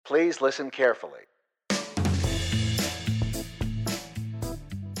Please listen carefully.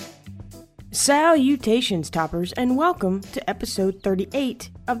 Salutations, toppers, and welcome to episode 38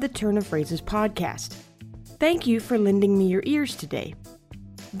 of the Turn of Phrases podcast. Thank you for lending me your ears today.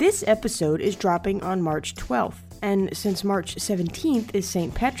 This episode is dropping on March 12th, and since March 17th is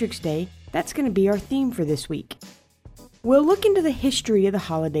St. Patrick's Day, that's going to be our theme for this week. We'll look into the history of the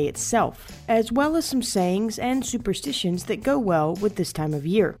holiday itself, as well as some sayings and superstitions that go well with this time of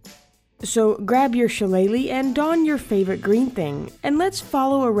year. So grab your shillelagh and don your favorite green thing, and let's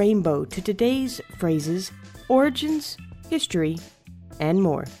follow a rainbow to today's phrases, origins, history, and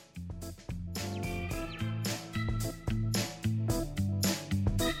more.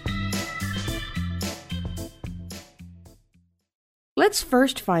 Let's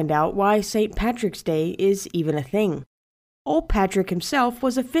first find out why St. Patrick's Day is even a thing. Old Patrick himself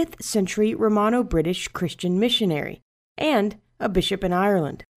was a 5th century Romano-British Christian missionary and a bishop in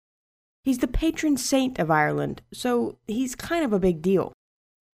Ireland. He's the patron saint of Ireland, so he's kind of a big deal.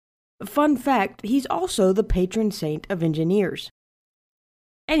 Fun fact, he's also the patron saint of engineers.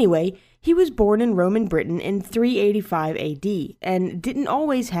 Anyway, he was born in Roman Britain in 385 AD and didn't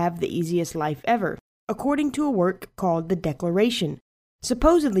always have the easiest life ever, according to a work called The Declaration,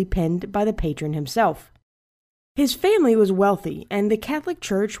 supposedly penned by the patron himself. His family was wealthy, and the Catholic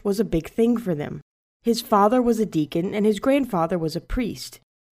Church was a big thing for them. His father was a deacon, and his grandfather was a priest.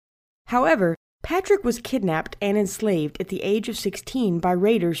 However, Patrick was kidnapped and enslaved at the age of 16 by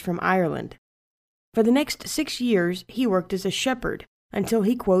raiders from Ireland. For the next 6 years, he worked as a shepherd, until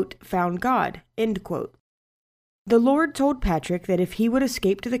he, quote, found God, end quote. The Lord told Patrick that if he would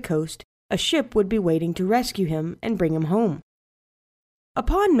escape to the coast, a ship would be waiting to rescue him and bring him home.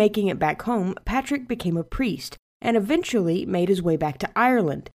 Upon making it back home, Patrick became a priest and eventually made his way back to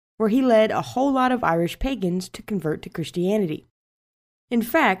Ireland, where he led a whole lot of Irish pagans to convert to Christianity. In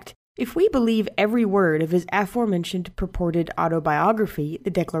fact, if we believe every word of his aforementioned purported autobiography, The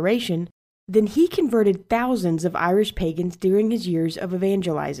Declaration, then he converted thousands of Irish pagans during his years of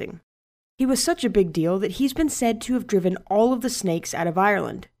evangelizing. He was such a big deal that he's been said to have driven all of the snakes out of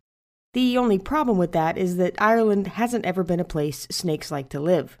Ireland. The only problem with that is that Ireland hasn't ever been a place snakes like to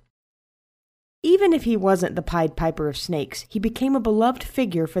live. Even if he wasn't the Pied Piper of snakes, he became a beloved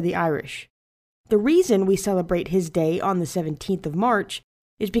figure for the Irish. The reason we celebrate his day on the 17th of March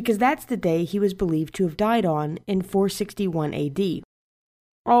is because that's the day he was believed to have died on in 461 AD,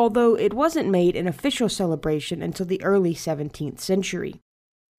 although it wasn't made an official celebration until the early 17th century.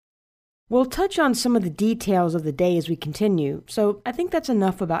 We'll touch on some of the details of the day as we continue, so I think that's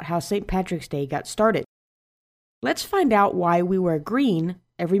enough about how St. Patrick's Day got started. Let's find out why we wear green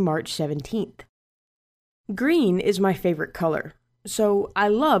every March 17th. Green is my favorite color, so I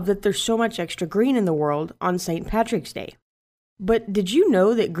love that there's so much extra green in the world on St. Patrick's Day. But did you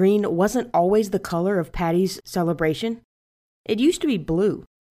know that green wasn't always the color of Paddy's celebration? It used to be blue,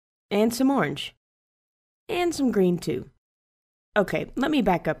 and some orange, and some green too. Okay, let me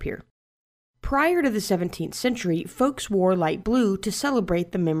back up here. Prior to the 17th century, folks wore light blue to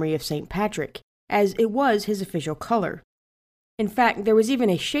celebrate the memory of St. Patrick, as it was his official color. In fact, there was even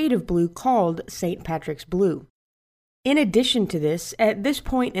a shade of blue called St. Patrick's Blue. In addition to this, at this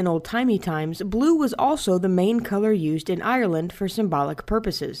point in old-timey times, blue was also the main color used in Ireland for symbolic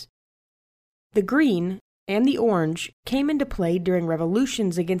purposes. The green and the orange came into play during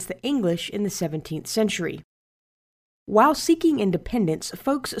revolutions against the English in the 17th century. While seeking independence,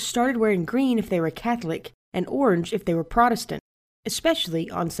 folks started wearing green if they were Catholic and orange if they were Protestant,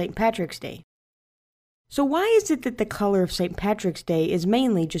 especially on St. Patrick's Day. So why is it that the color of St. Patrick's Day is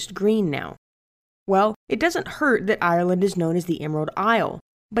mainly just green now? Well, it doesn't hurt that Ireland is known as the Emerald Isle,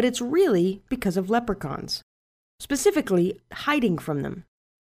 but it's really because of leprechauns, specifically hiding from them.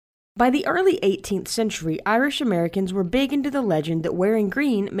 By the early 18th century, Irish Americans were big into the legend that wearing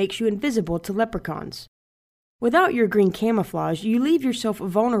green makes you invisible to leprechauns. Without your green camouflage, you leave yourself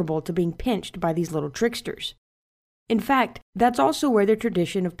vulnerable to being pinched by these little tricksters. In fact, that's also where the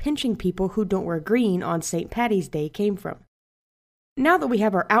tradition of pinching people who don't wear green on St. Paddy's Day came from. Now that we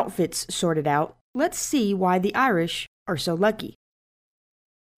have our outfits sorted out, let's see why the Irish are so lucky.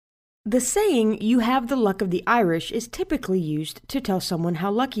 The saying, "you have the luck of the Irish," is typically used to tell someone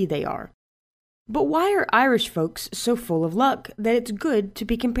how lucky they are. But why are Irish folks so full of luck that it's good to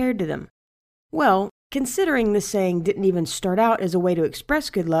be compared to them? Well, considering this saying didn't even start out as a way to express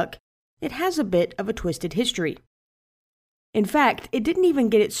good luck, it has a bit of a twisted history. In fact, it didn't even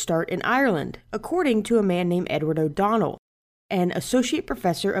get its start in Ireland, according to a man named Edward O'Donnell, an associate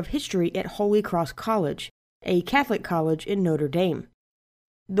professor of history at Holy Cross College, a Catholic college in Notre Dame.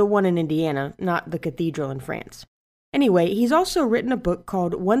 The one in Indiana, not the cathedral in France. Anyway, he's also written a book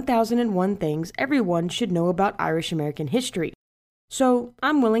called 1001 Things Everyone Should Know About Irish American History, so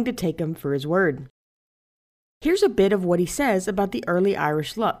I'm willing to take him for his word. Here's a bit of what he says about the early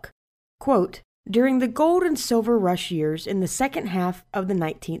Irish luck. Quote, "During the gold and silver rush years in the second half of the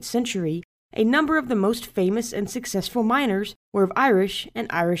 19th century, a number of the most famous and successful miners were of Irish and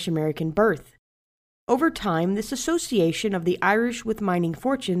Irish-American birth. Over time, this association of the Irish with mining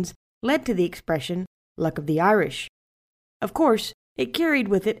fortunes led to the expression, luck of the Irish. Of course, it carried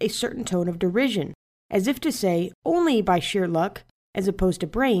with it a certain tone of derision, as if to say, only by sheer luck, as opposed to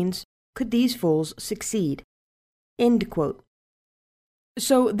brains, could these fools succeed." End quote.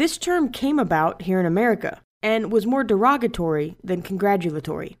 So this term came about here in America, and was more derogatory than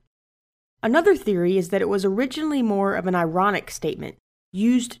congratulatory. Another theory is that it was originally more of an ironic statement,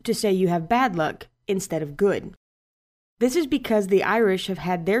 used to say you have bad luck instead of good. This is because the Irish have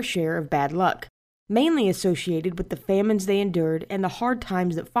had their share of bad luck, mainly associated with the famines they endured and the hard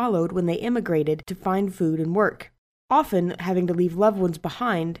times that followed when they immigrated to find food and work, often having to leave loved ones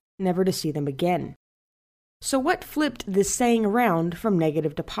behind, never to see them again. So what flipped this saying around from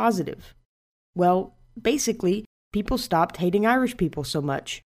negative to positive? Well, basically, people stopped hating Irish people so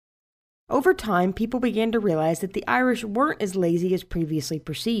much. Over time, people began to realize that the Irish weren't as lazy as previously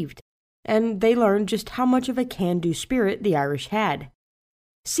perceived, and they learned just how much of a can-do spirit the Irish had.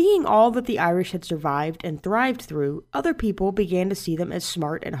 Seeing all that the Irish had survived and thrived through, other people began to see them as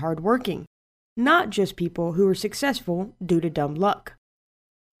smart and hard-working, not just people who were successful due to dumb luck.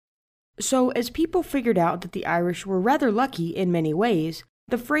 So, as people figured out that the Irish were rather lucky in many ways,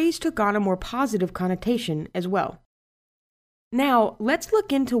 the phrase took on a more positive connotation as well. Now, let's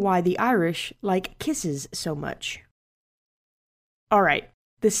look into why the Irish like kisses so much. Alright,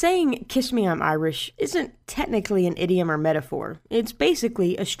 the saying, "kiss me, I'm Irish," isn't technically an idiom or metaphor. It's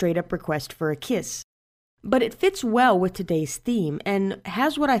basically a straight-up request for a kiss. But it fits well with today's theme and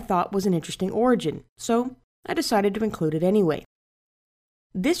has what I thought was an interesting origin, so I decided to include it anyway.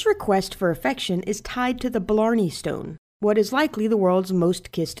 This request for affection is tied to the Blarney Stone, what is likely the world's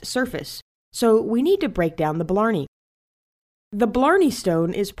most kissed surface, so we need to break down the Blarney. The Blarney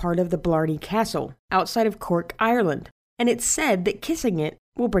Stone is part of the Blarney Castle, outside of Cork, Ireland, and it's said that kissing it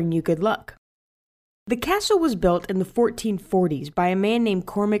will bring you good luck. The castle was built in the 1440s by a man named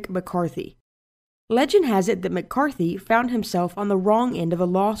Cormac McCarthy. Legend has it that McCarthy found himself on the wrong end of a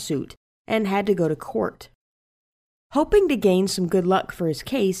lawsuit and had to go to court. Hoping to gain some good luck for his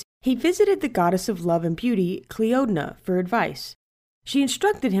case, he visited the goddess of love and beauty, Cleodna, for advice. She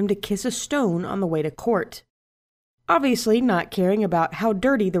instructed him to kiss a stone on the way to court. Obviously not caring about how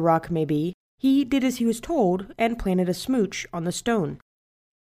dirty the rock may be, he did as he was told and planted a smooch on the stone.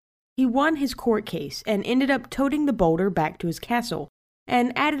 He won his court case and ended up toting the boulder back to his castle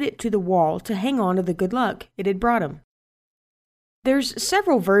and added it to the wall to hang on to the good luck it had brought him. There's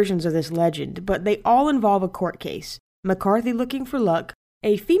several versions of this legend, but they all involve a court case, McCarthy looking for luck,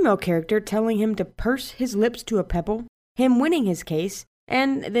 a female character telling him to purse his lips to a pebble, him winning his case,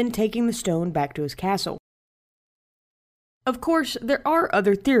 and then taking the stone back to his castle. Of course, there are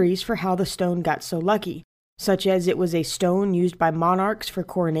other theories for how the stone got so lucky, such as it was a stone used by monarchs for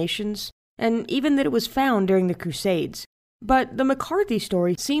coronations, and even that it was found during the Crusades. But the McCarthy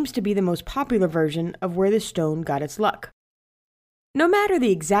story seems to be the most popular version of where this stone got its luck. No matter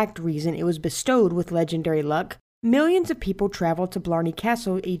the exact reason it was bestowed with legendary luck, millions of people travel to Blarney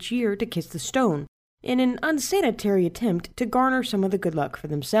Castle each year to kiss the stone, in an unsanitary attempt to garner some of the good luck for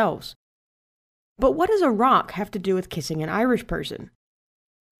themselves. But what does a rock have to do with kissing an Irish person?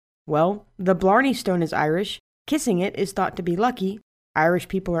 Well, the Blarney Stone is Irish, kissing it is thought to be lucky, Irish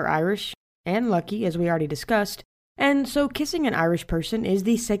people are Irish, and lucky, as we already discussed, and so kissing an Irish person is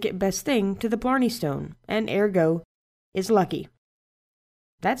the second best thing to the Blarney Stone, and ergo, is lucky.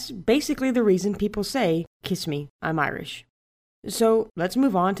 That's basically the reason people say, "Kiss me, I'm Irish." So let's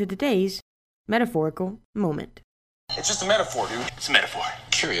move on to today's metaphorical moment. It's just a metaphor, dude. It's a metaphor.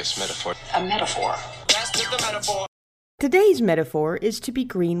 Curious metaphor. A metaphor. That's just a metaphor. Today's metaphor is to be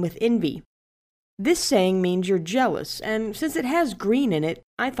green with envy. This saying means you're jealous, and since it has green in it,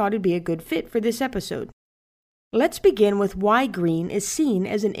 I thought it'd be a good fit for this episode. Let's begin with why green is seen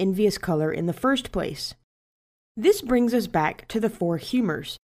as an envious color in the first place. This brings us back to the four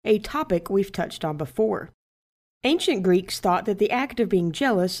humors, a topic we've touched on before. Ancient Greeks thought that the act of being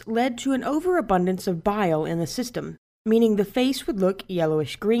jealous led to an overabundance of bile in the system, meaning the face would look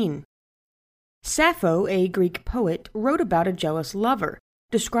yellowish-green. Sappho, a Greek poet, wrote about a jealous lover,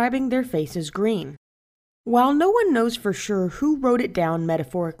 describing their face as green. While no one knows for sure who wrote it down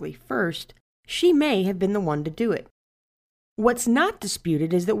metaphorically first, she may have been the one to do it. What's not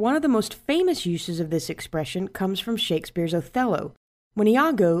disputed is that one of the most famous uses of this expression comes from Shakespeare's Othello, when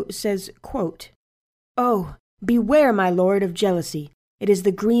Iago says, quote, "Oh, beware, my lord, of jealousy. It is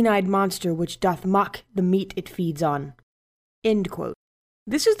the green-eyed monster which doth mock the meat it feeds on." End quote.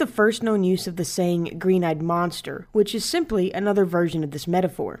 This is the first known use of the saying green-eyed monster, which is simply another version of this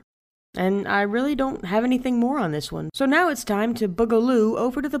metaphor. And I really don't have anything more on this one, so now it's time to boogaloo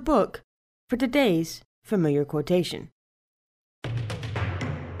over to the book for today's familiar quotation.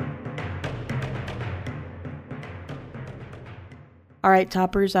 Alright,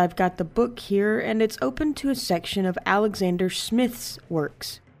 toppers, I've got the book here, and it's open to a section of Alexander Smith's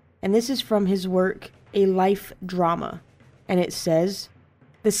works. And this is from his work, A Life Drama. And it says,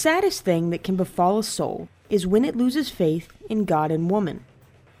 "The saddest thing that can befall a soul is when it loses faith in God and woman."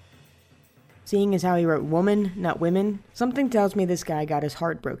 Seeing as how he wrote woman, not women, something tells me this guy got his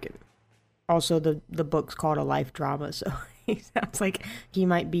heart broken. Also, the book's called A Life Drama, so he sounds like he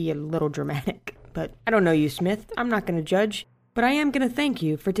might be a little dramatic. But I don't know you, Smith. I'm not going to judge. But I am going to thank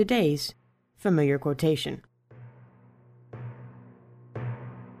you for today's familiar quotation.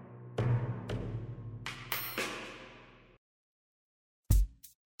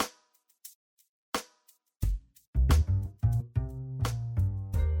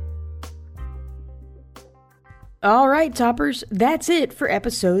 All right, toppers, that's it for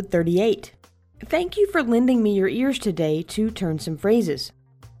episode 38. Thank you for lending me your ears today to Turn Some Phrases.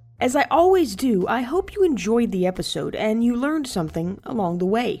 As I always do, I hope you enjoyed the episode and you learned something along the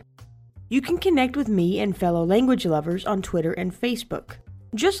way. You can connect with me and fellow language lovers on Twitter and Facebook.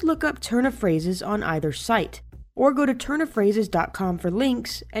 Just look up Turn of Phrases on either site, or go to turnofphrases.com for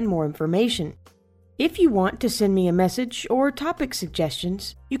links and more information. If you want to send me a message or topic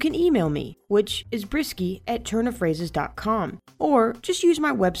suggestions, you can email me, which is brisky@turnofphrases.com, or just use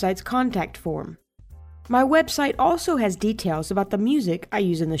my website's contact form. My website also has details about the music I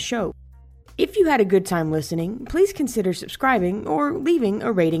use in the show. If you had a good time listening, please consider subscribing or leaving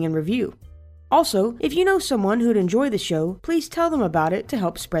a rating and review. Also, if you know someone who'd enjoy the show, please tell them about it to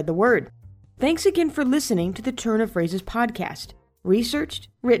help spread the word. Thanks again for listening to the Turn of Phrases podcast. Researched,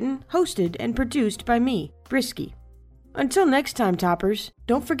 written, hosted, and produced by me, Brisky. Until next time, toppers,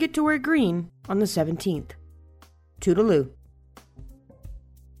 don't forget to wear green on the 17th. Toodaloo.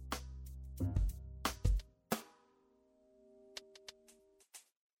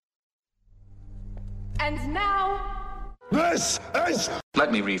 And now...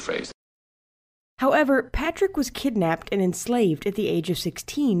 Let me rephrase. However, Patrick was kidnapped and enslaved at the age of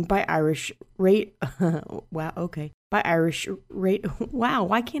 16 by Irish Wow,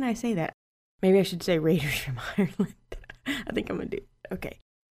 why can't I say that? Maybe I should say raiders from Ireland. I think I'm gonna do it. Okay.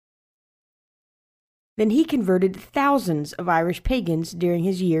 Then he converted thousands of Irish pagans during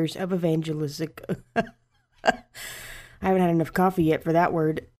his years of evangelism. I haven't had enough coffee yet for that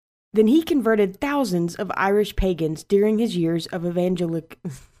word. Then he converted thousands of Irish pagans during his years of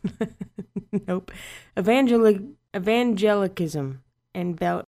evangelicism.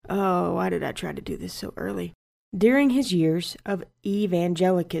 Oh, why did I try to do this so early? During his years of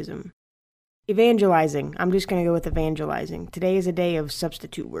evangelicalism. Evangelizing. I'm just going to go with evangelizing. Today is a day of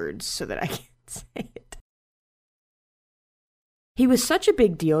substitute words so that I can say it. He was such a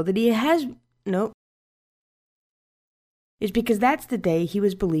big deal that he has... Nope. Is because that's the day he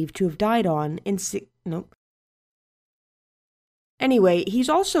was believed to have died on in Nope. Anyway, he's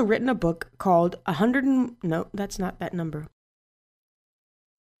also written a book called No, that's not that number.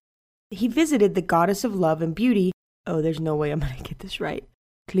 He visited the goddess of love and beauty. Oh, there's no way I'm going to get this right.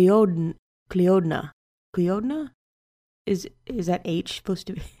 Cleodna. Cleodna? Is that H supposed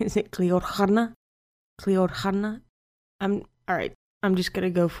to be? Is it Cleodhana? Cleodhana? Alright. I'm just going to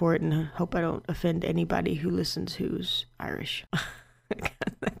go for it and hope I don't offend anybody who listens who's Irish.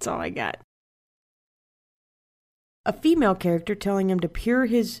 That's all I got. A female character telling him to pure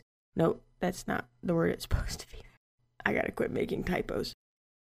his... No, that's not the word it's supposed to be. I gotta quit making typos.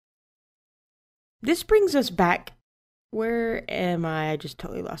 This brings us back... Where am I? I just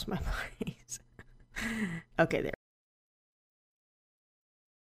totally lost my place. Okay, there.